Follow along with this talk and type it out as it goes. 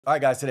All right,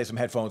 guys, today some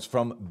headphones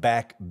from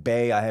Back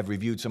Bay. I have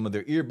reviewed some of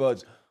their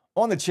earbuds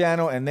on the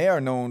channel, and they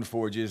are known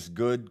for just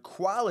good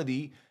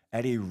quality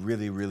at a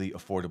really, really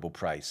affordable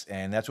price.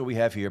 And that's what we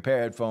have here, a pair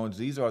of headphones.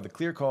 These are the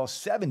ClearCall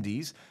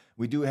 70s.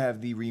 We do have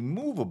the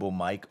removable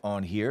mic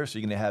on here, so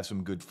you're gonna have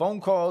some good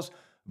phone calls,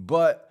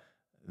 but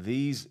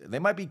they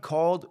might be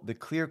called the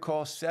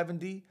ClearCall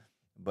 70,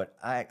 but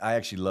I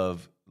actually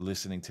love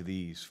listening to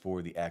these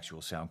for the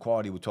actual sound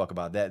quality. We'll talk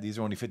about that. These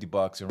are only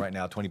 $50, and right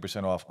now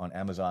 20% off on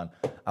Amazon.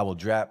 I will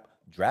drop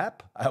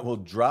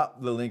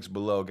the links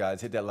below,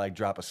 guys. Hit that like,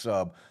 drop a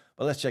sub.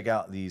 But let's check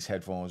out these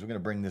headphones. We're gonna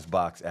bring this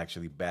box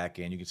actually back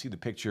in. You can see the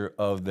picture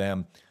of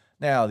them.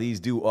 Now, these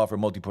do offer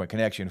multi-point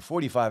connection,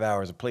 45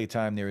 hours of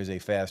playtime. There is a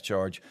fast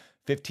charge.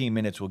 15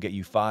 minutes will get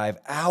you 5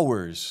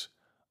 hours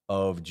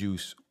of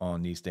juice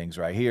on these things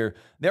right here.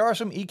 There are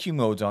some EQ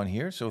modes on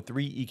here, so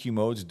 3 EQ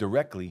modes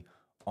directly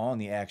on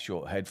the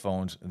actual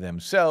headphones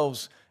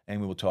themselves,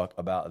 and we will talk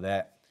about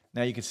that.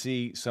 Now you can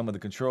see some of the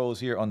controls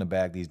here on the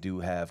back. These do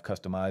have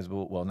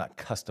customizable, well, not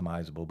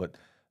customizable, but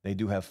they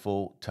do have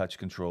full touch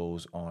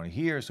controls on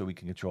here, so we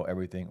can control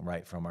everything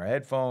right from our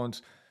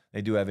headphones.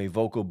 They do have a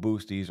vocal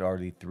boost. These are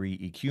the 3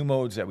 EQ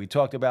modes that we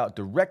talked about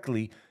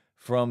directly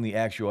from the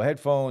actual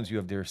headphones. You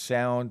have their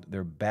sound,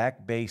 their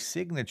back bass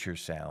signature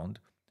sound.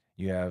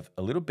 You have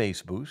a little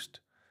bass boost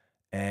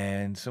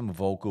and some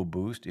vocal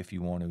boost if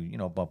you want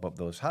to, bump up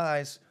those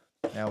highs.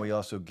 Now we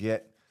also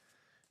get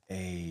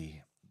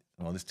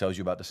this tells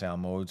you about the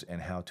sound modes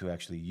and how to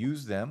actually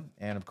use them.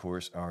 And of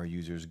course, our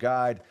user's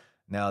guide.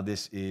 Now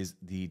this is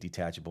the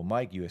detachable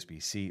mic,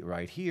 USB-C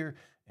right here.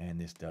 And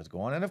this does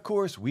go on. And of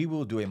course, we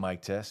will do a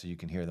mic test so you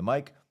can hear the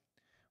mic.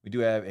 We do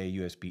have a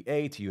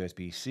USB-A to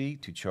USB-C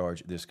to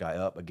charge this guy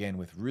up, again,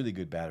 with really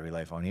good battery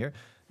life on here.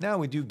 Now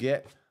we do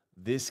get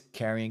this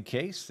carrying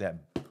case, that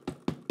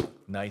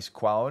nice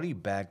quality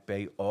Back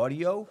Bay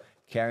audio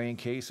carrying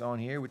case on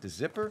here with the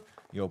zipper.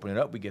 You open it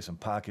up, we get some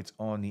pockets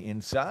on the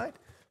inside.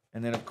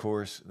 And then, of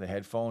course, the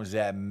headphones,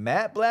 that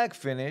matte black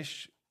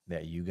finish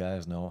that you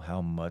guys know how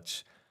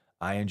much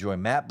I enjoy.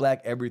 Matte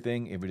black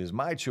everything. If it is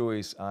my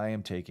choice, I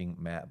am taking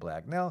matte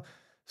black. Now,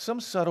 some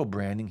subtle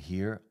branding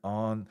here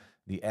on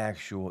the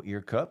actual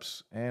ear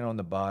cups. And on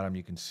the bottom,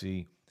 you can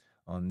see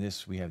on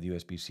this, we have the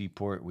USB-C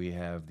port, we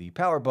have the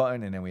power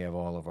button, and then we have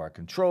all of our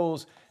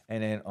controls.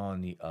 And then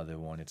on the other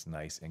one, it's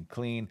nice and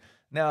clean.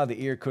 Now,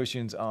 the ear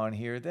cushions on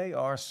here, they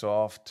are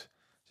soft.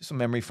 Just some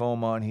memory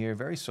foam on here,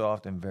 very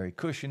soft and very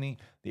cushiony.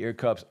 The ear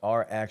cups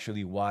are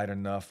actually wide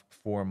enough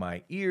for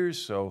my ears.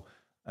 So,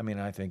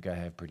 I think I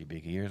have pretty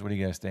big ears. What do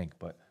you guys think?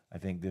 But I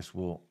think this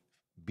will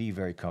be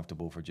very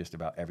comfortable for just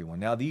about everyone.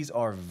 Now, these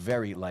are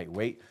very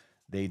lightweight.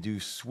 They do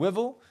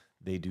swivel,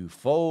 they do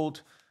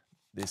fold.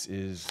 This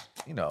is,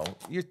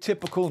 your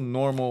typical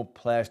normal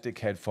plastic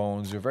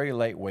headphones. They're very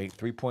lightweight,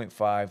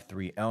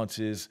 3.53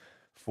 ounces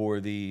for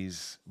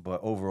these, but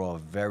overall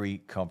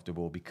very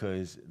comfortable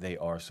because they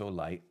are so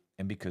light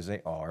and because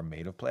they are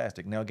made of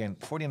plastic. Now, again,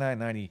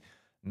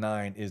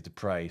 $49.99 is the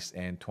price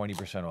and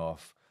 20%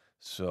 off.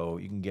 So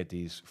you can get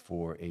these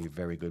for a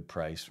very good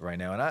price right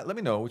now. And let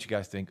me know what you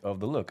guys think of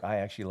the look. I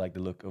actually like the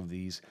look of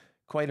these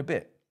quite a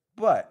bit.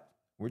 But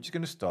we're just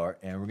going to start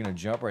and we're going to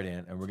jump right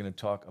in and we're going to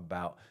talk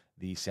about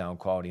the sound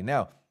quality.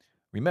 Now,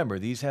 remember,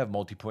 these have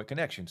multi-point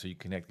connection. So you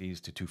connect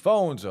these to 2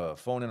 phones, a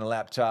phone and a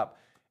laptop,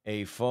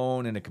 a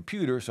phone and a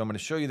computer. So I'm going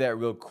to show you that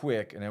real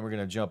quick, and then we're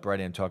going to jump right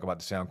in and talk about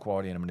the sound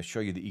quality, and I'm going to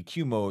show you the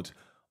EQ modes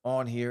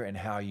on here and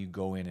how you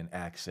go in and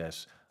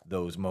access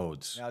those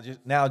modes.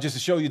 Now, just to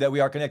show you that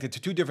we are connected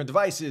to 2 different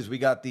devices, we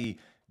got the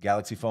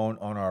Galaxy phone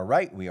on our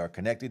right. We are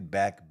connected,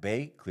 Back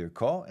Bay,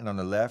 ClearCall, and on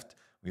the left,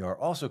 we are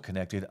also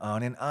connected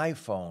on an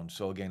iPhone.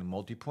 So again,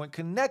 multi-point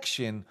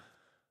connection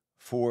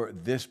for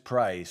this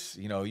price.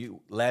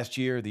 Last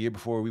year, the year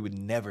before, we would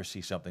never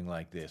see something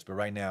like this. But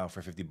right now,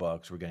 for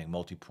 $50, we're getting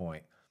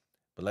multi-point.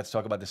 But let's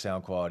talk about the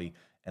sound quality,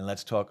 and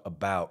let's talk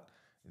about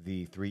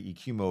the 3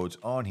 EQ modes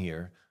on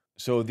here.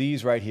 So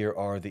these right here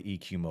are the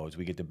EQ modes.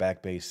 We get the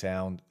back bass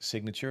sound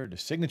signature, the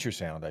signature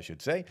sound, I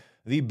should say,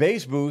 the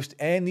bass boost,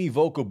 and the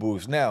vocal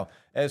boost. Now,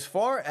 as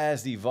far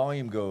as the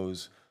volume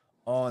goes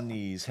on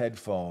these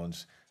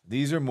headphones,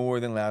 these are more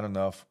than loud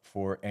enough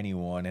for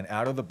anyone. And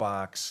out of the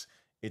box,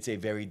 it's a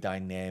very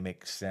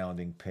dynamic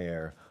sounding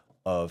pair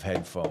of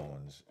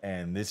headphones.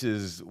 And this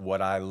is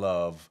what I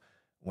love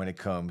when it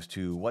comes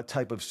to what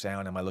type of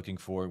sound am I looking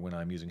for when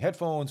I'm using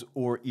headphones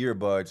or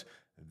earbuds.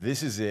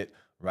 This is it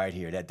right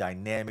here, that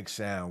dynamic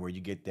sound where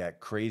you get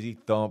that crazy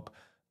thump,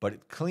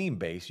 but clean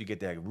bass. You get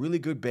that really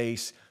good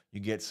bass.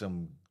 You get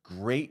some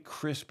great,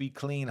 crispy,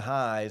 clean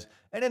highs.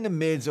 And then the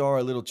mids are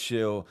a little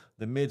chill.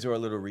 The mids are a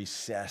little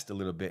recessed a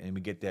little bit, and we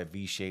get that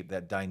V-shape,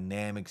 that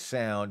dynamic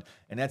sound.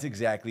 And that's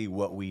exactly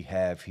what we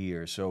have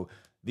here. So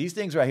these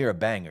things right here are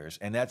bangers,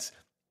 and that's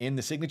in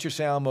the signature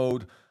sound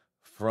mode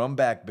from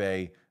Back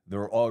Bay.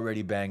 They're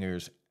already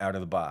bangers out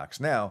of the box.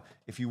 Now,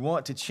 if you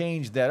want to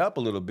change that up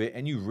a little bit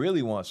and you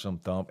really want some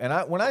thump,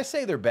 and when I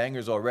say they're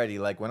bangers already,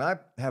 like when I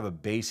have a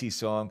bassy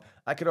song,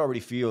 I could already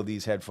feel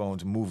these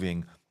headphones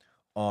moving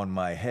on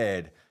my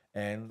head.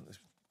 And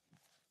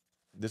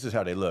this is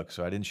how they look.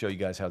 So I didn't show you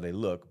guys how they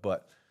look,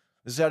 but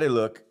this is how they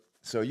look.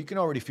 So you can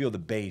already feel the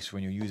bass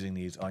when you're using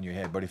these on your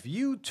head. But if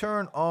you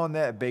turn on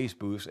that bass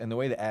boost, and the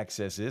way to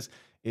access this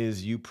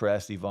is you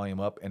press the volume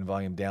up and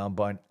volume down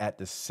button at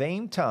the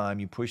same time.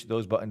 You push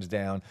those buttons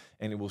down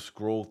and it will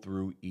scroll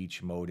through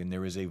each mode. And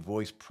there is a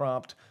voice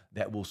prompt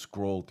that will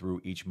scroll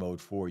through each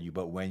mode for you.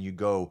 But when you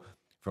go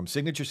from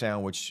signature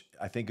sound, which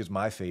I think is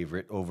my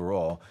favorite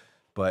overall,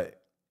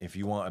 but if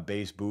you want a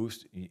bass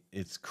boost,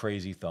 it's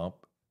crazy thump.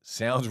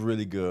 Sounds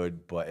really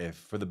good, but if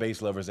for the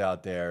bass lovers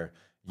out there,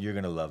 you're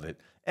going to love it.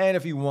 And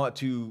if you want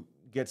to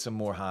get some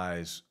more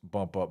highs,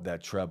 bump up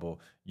that treble,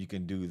 you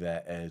can do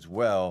that as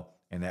well.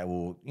 And that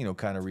will,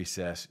 kind of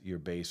recess your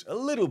bass a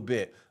little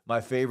bit. My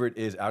favorite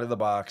is out of the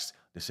box,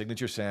 the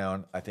signature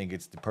sound. I think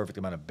it's the perfect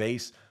amount of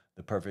bass,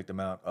 the perfect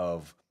amount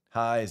of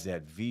highs,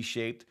 that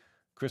V-shaped,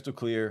 crystal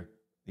clear.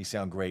 These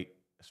sound great,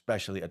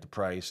 especially at the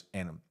price.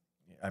 And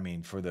I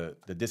mean, for the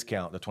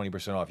discount, the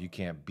 20% off, you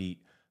can't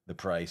beat the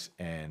price.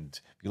 And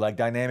if you like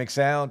dynamic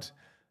sound,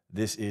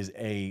 this is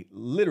a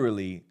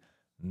literally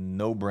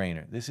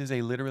no-brainer.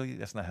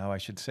 That's not how I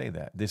should say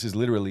that. This is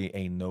literally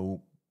a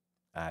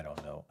I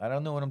don't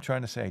know what I'm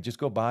trying to say. Just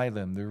go buy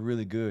them. They're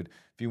really good.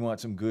 If you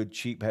want some good,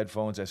 cheap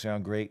headphones that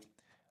sound great,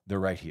 they're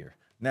right here.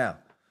 Now,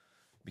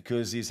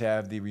 because these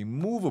have the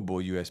removable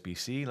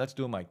USB-C, let's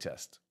do a mic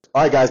test.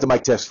 All right, guys, the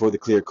mic test for the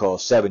ClearCall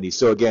 70.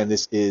 So again,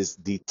 this is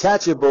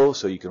detachable,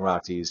 so you can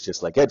rock these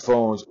just like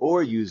headphones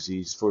or use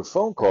these for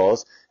phone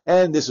calls.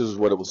 And this is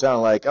what it will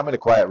sound like. I'm in a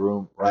quiet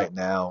room right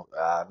now.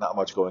 Not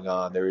much going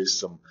on. There is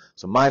some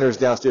miners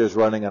downstairs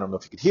running. I don't know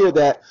if you could hear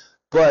that,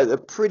 but a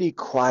pretty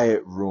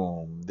quiet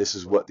room. This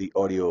is what the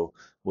audio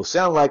will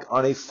sound like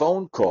on a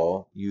phone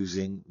call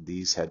using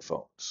these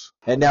headphones.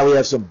 And now we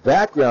have some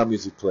background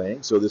music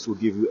playing, so this will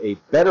give you a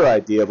better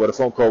idea of what a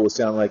phone call will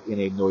sound like in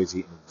a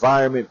noisy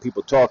environment.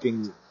 People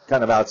talking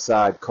kind of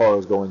outside,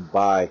 cars going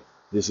by.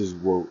 This is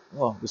what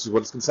it's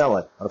going to sound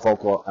like on a phone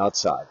call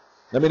outside.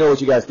 Let me know what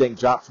you guys think.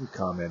 Drop some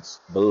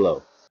comments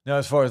below. Now,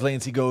 as far as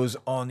latency goes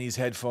on these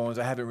headphones,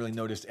 I haven't really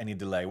noticed any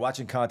delay.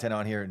 Watching content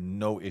on here,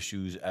 no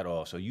issues at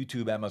all. So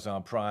YouTube,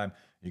 Amazon Prime,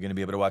 you're going to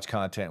be able to watch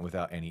content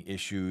without any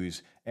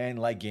issues. And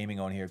like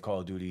gaming on here, Call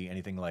of Duty,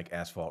 anything like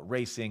Asphalt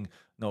Racing,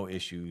 no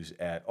issues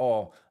at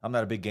all. I'm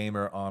not a big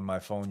gamer on my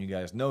phone. You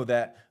guys know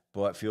that,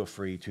 but feel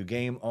free to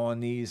game on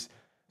these.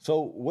 So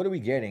what are we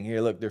getting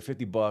here? Look, they're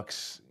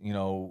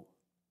 $50.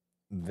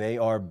 They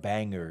are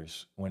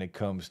bangers when it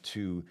comes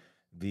to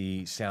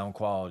the sound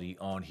quality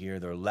on here.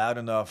 They're loud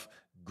enough.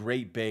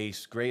 Great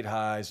bass, great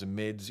highs, the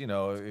mids.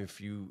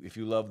 If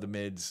you love the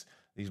mids,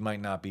 these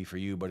might not be for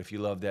you. But if you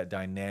love that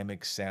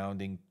dynamic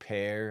sounding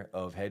pair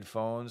of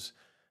headphones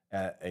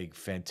at a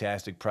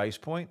fantastic price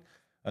point,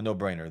 a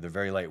no-brainer. They're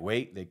very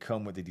lightweight. They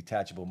come with a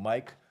detachable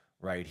mic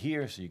right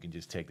here, so you can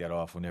just take that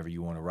off whenever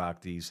you want to rock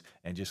these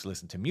and just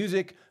listen to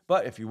music.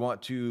 But if you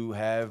want to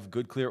have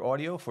good, clear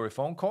audio for a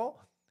phone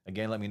call,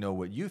 again, let me know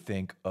what you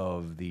think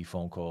of the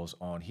phone calls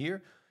on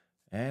here.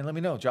 And let me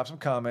know. Drop some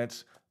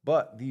comments.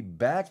 But the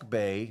Back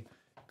Bay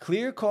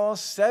ClearCall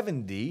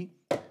 70,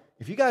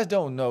 if you guys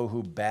don't know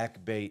who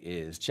Back Bay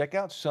is, check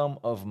out some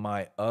of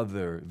my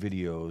other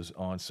videos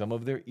on some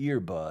of their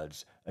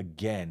earbuds.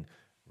 Again,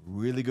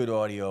 really good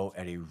audio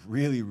at a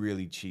really,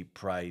 really cheap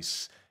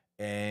price.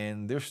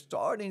 And they're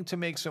starting to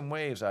make some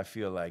waves, I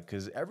feel like,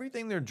 because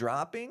everything they're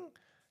dropping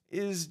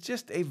is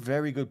just a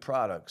very good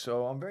product.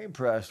 So I'm very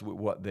impressed with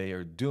what they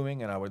are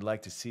doing, and I would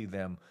like to see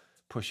them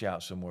push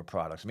out some more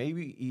products,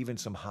 maybe even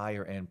some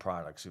higher end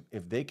products.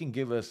 If they can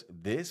give us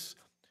this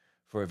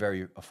for a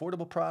very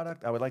affordable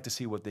product, I would like to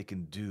see what they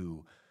can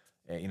do.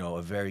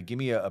 Give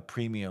me a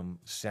premium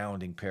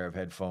sounding pair of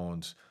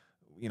headphones,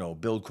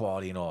 build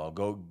quality and all.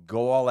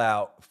 Go all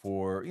out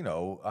for,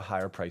 a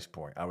higher price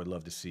point. I would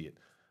love to see it.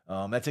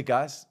 That's it,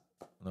 guys.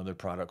 Another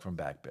product from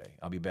Back Bay.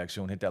 I'll be back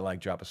soon. Hit that like,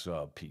 drop a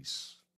sub. Peace.